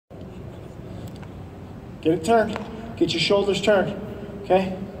Get it turned. Get your shoulders turned.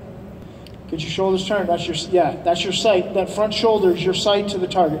 Okay? Get your shoulders turned. That's your sight. That front shoulder is your sight to the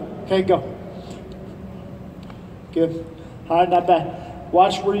target. Okay, go. Good. All right, not bad.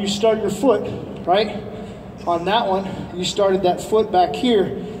 Watch where you start your foot, right? On that one, you started that foot back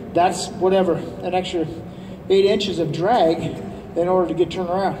here. That's whatever, an extra 8 inches of drag in order to get turned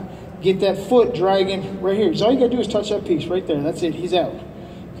around. Get that foot dragging right here. So all you gotta do is touch that piece right there. That's it, he's out.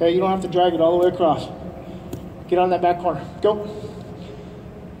 Okay, you don't have to drag it all the way across. Get on that back corner, go.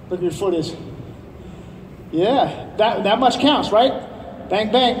 Look where your foot is. Yeah, that much counts, right?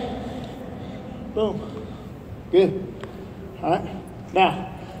 Bang, bang. Boom. Good. All right,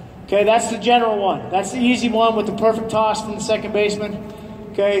 now, okay, that's the general one. That's the easy one with the perfect toss from the second baseman.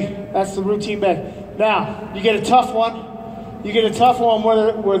 Okay, that's the routine bag. Now, you get a tough one. You get a tough one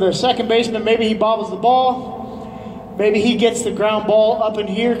where the second baseman, maybe he bobbles the ball. Maybe he gets the ground ball up in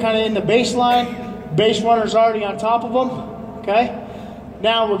here, kind of in the baseline. Base runner's already on top of him. Okay?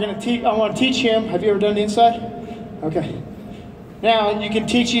 Now I want to teach him. Have you ever done the inside? Okay. Now, you can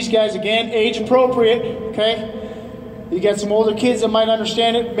teach these guys again, age appropriate. Okay? You got some older kids that might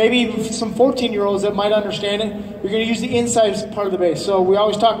understand it, maybe even some 14-year-olds that might understand it. You're going to use the inside part of the base. So we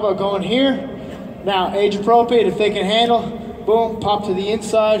always talk about going here. Now, age appropriate, if they can handle, boom, pop to the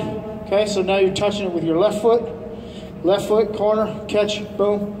inside. Okay, so now you're touching it with your left foot, corner, catch,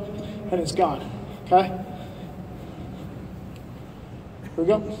 boom, and it's gone. Okay? Here we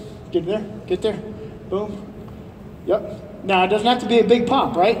go. Get there, boom. Yep. Now, it doesn't have to be a big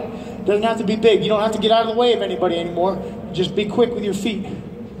pop, right? Doesn't have to be big. You don't have to get out of the way of anybody anymore. Just be quick with your feet.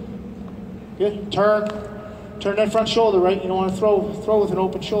 Good. Turn that front shoulder, right? You don't want to throw with an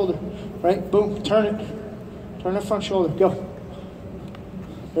open shoulder, right? Boom. Turn it. Turn that front shoulder. Go.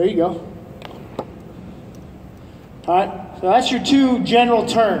 There you go. All right. So that's your 2 general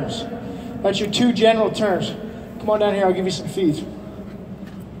turns. That's your 2 general turns. Come on down here. I'll give you some feeds.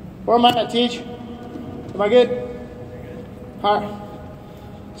 Or am I not teach? Am I good? All right.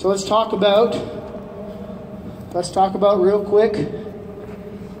 So let's talk about real quick.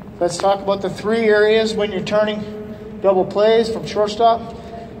 Let's talk about the 3 areas when you're turning double plays from shortstop.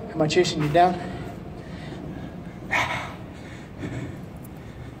 Am I chasing you down?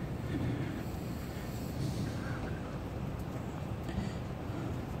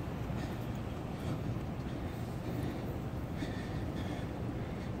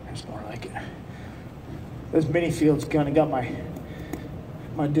 That's more like it. Those mini fields kind of got my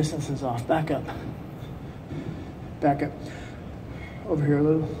distances off. Back up. Over here a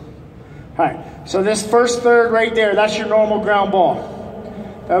little. All right, so this first third right there, that's your normal ground ball.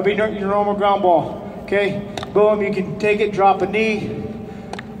 That would be your normal ground ball. Okay, boom, you can take it, drop a knee.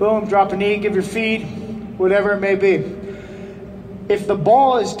 Boom, drop a knee, give your feed, whatever it may be. If the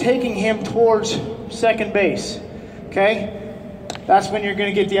ball is taking him towards second base, okay, that's when you're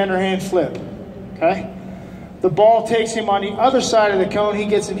going to get the underhand flip. Okay. The ball takes him on the other side of the cone. He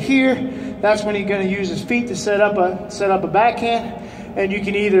gets in here. That's when he's going to use his feet to set up a backhand. And you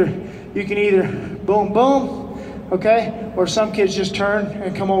can either boom, boom, okay? Or some kids just turn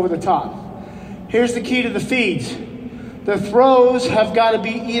and come over the top. Here's the key to the feeds. The throws have got to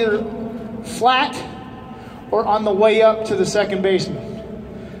be either flat or on the way up to the second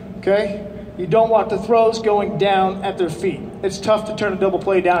baseman, okay? You don't want the throws going down at their feet. It's tough to turn a double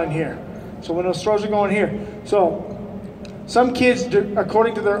play down in here. So when those throws are going here. So some kids,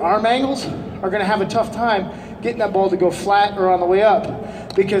 according to their arm angles, are going to have a tough time getting that ball to go flat or on the way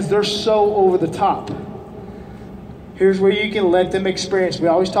up because they're so over the top. Here's where you can let them experience. We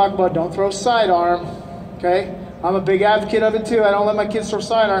always talk about don't throw sidearm, okay? I'm a big advocate of it too. I don't let my kids throw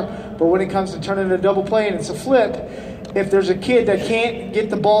sidearm, but when it comes to turning a double play and it's a flip, if there's a kid that can't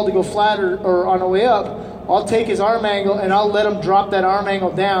get the ball to go flat or on the way up, I'll take his arm angle and I'll let him drop that arm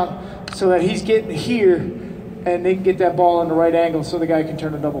angle down so that he's getting here and they can get that ball in the right angle so the guy can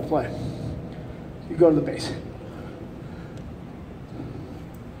turn a double play. You go to the base.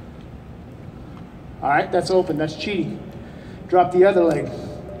 All right, that's open. That's cheating. Drop the other leg,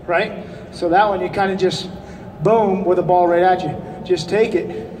 right? So that one you kind of just boom with the ball right at you. Just take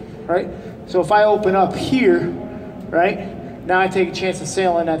it, right? So if I open up here, right, now I take a chance of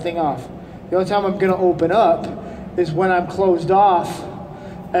sailing that thing off. The only time I'm going to open up is when I'm closed off.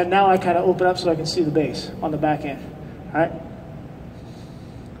 And now I kind of open up so I can see the base on the back end. All right?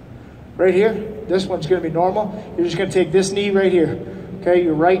 Right here, this one's going to be normal. You're just going to take this knee right here. Okay,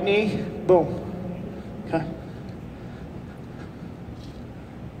 your right knee, boom. Okay.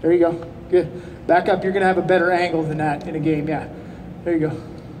 There you go. Good. Back up. You're going to have a better angle than that in a game. Yeah. There you go.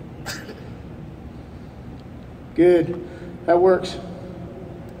 Good. That works.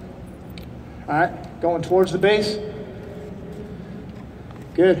 All All right, going towards the base.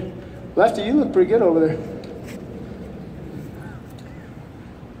 Good. Lefty, you look pretty good over there.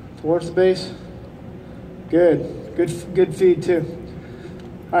 Towards the base. Good. Good feed too.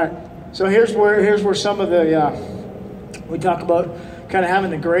 All right. So here's where some of the we talk about kind of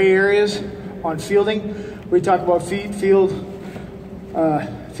having the gray areas on fielding. We talk about feed field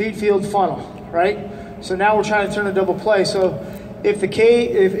funnel, right? So now we're trying to turn a double play. So if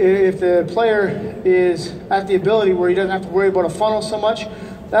the player is at the ability where he doesn't have to worry about a funnel so much,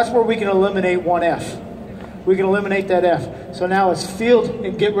 that's where we can eliminate one F. We can eliminate that F. So now it's field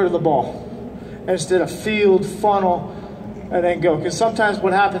and get rid of the ball instead of field, funnel, and then go. Because sometimes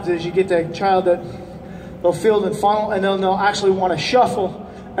what happens is you get that child that they'll field and funnel, and then they'll actually want to shuffle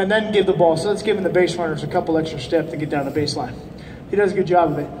and then give the ball. So let's give him the base runners a couple extra steps to get down the baseline. He does a good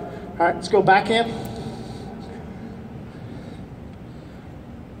job of it. All right, let's go backhand.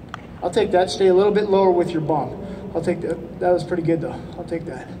 I'll take that. Stay a little bit lower with your bomb. I'll take that. That was pretty good, though. I'll take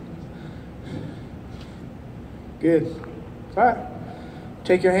that. Good. All right.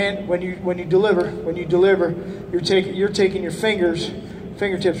 Take your hand when you deliver. You're taking your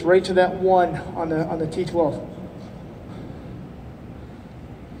fingertips right to that one on the T12.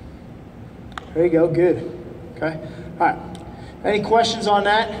 There you go. Good. Okay. All right. Any questions on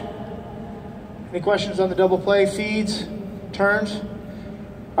that? Any questions on the double play, feeds, turns?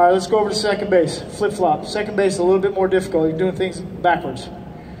 All right, let's go over to second base. Flip-flop. Second base is a little bit more difficult. You're doing things backwards.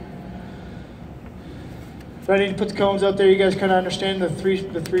 Do I need to put the cones out there? You guys kind of understand the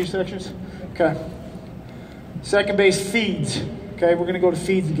three sections? Okay. Second base, feeds. Okay, we're going to go to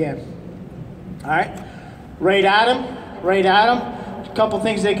feeds again. All right. Right at him. A couple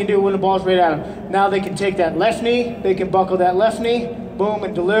things they can do when the ball's right at him. Now they can take that left knee. They can buckle that left knee. Boom,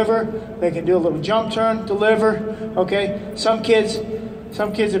 and deliver. They can do a little jump turn, deliver. Okay. Some kids,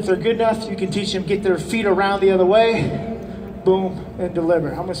 if they're good enough, you can teach them get their feet around the other way. Boom, and deliver.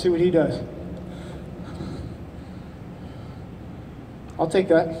 I'm going to see what he does. I'll take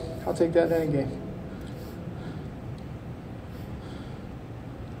that. I'll take that in any game.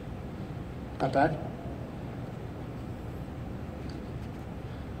 Not bad.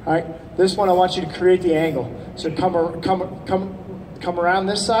 All right. This one, I want you to create the angle. So come around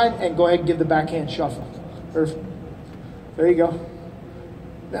this side and go ahead and give the backhand shuffle. There you go.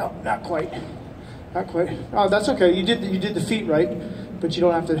 No, not quite. Not quite. Oh, that's okay. You did the feet right, but you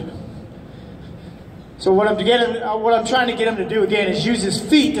don't have to. So what I'm trying to get him to do again is use his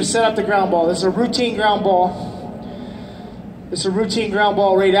feet to set up the ground ball. This is a routine ground ball. It's a routine ground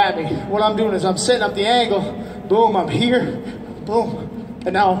ball right at me. What I'm doing is I'm setting up the angle. Boom, I'm here. Boom.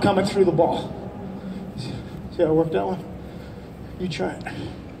 And now I'm coming through the ball. See how I worked that one? You try it.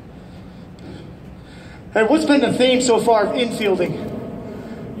 Hey, what's been the theme so far of infielding?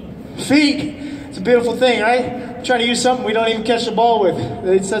 Feet. It's a beautiful thing, right? We're trying to use something we don't even catch the ball with.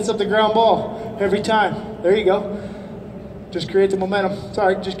 It sets up the ground ball every time. There you go. Just create the momentum. It's all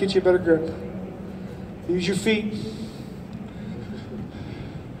right. Just get you a better grip. Use your feet.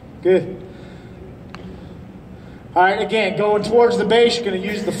 Good. All right, again, going towards the base, you're going to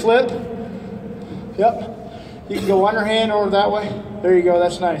use the flip. Yep. You can go underhand or that way. There you go.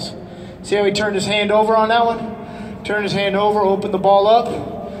 That's nice. See how he turned his hand over on that one? Turn his hand over, open the ball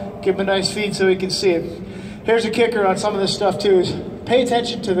up, give him a nice feed so he can see it. Here's a kicker on some of this stuff too, is pay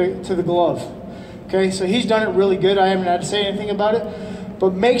attention to the glove. Okay, so he's done it really good. I haven't had to say anything about it.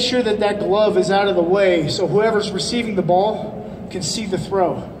 But make sure that glove is out of the way so whoever's receiving the ball can see the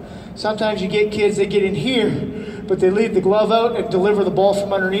throw. Sometimes you get kids, they get in here, but they leave the glove out and deliver the ball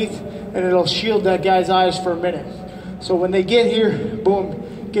from underneath, and it'll shield that guy's eyes for a minute. So when they get here,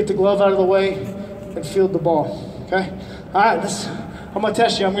 boom, get the glove out of the way and field the ball. Okay? All right, I'm going to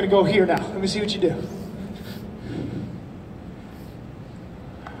test you. I'm going to go here now. Let me see what you do.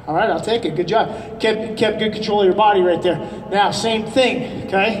 All right, I'll take it. Good job. Kept good control of your body right there. Now, same thing,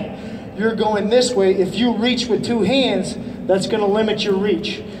 okay? You're going this way. If you reach with two hands, that's going to limit your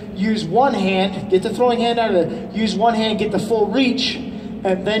reach. Use one hand, get the throwing hand out of it. Use one hand, get the full reach,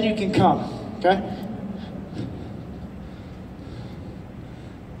 and then you can come, okay?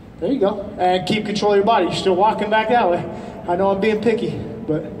 There you go. And keep control of your body. You're still walking back that way. I know I'm being picky,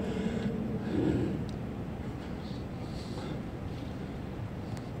 but...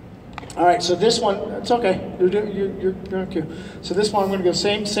 All right, so this one, it's okay. You're okay. So this one, I'm going to go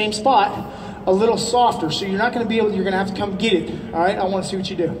same spot, a little softer. So you're not going to be able, you're going to have to come get it. All right, I want to see what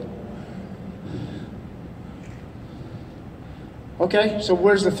you do. Okay, so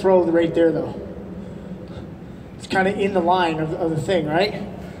where's the throw right there, though? It's kind of in the line of the thing, right?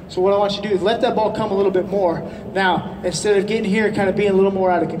 So what I want you to do is let that ball come a little bit more. Now, instead of getting here and kind of being a little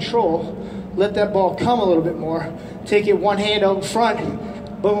more out of control, let that ball come a little bit more. Take it one hand out in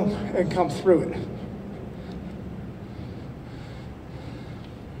front, boom, and come through it.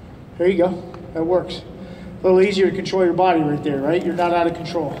 There you go. That works. A little easier to control your body right there, right? You're not out of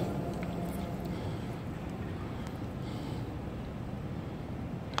control.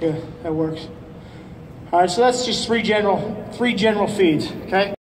 Yeah, that works. All right, so that's just three general feeds, okay?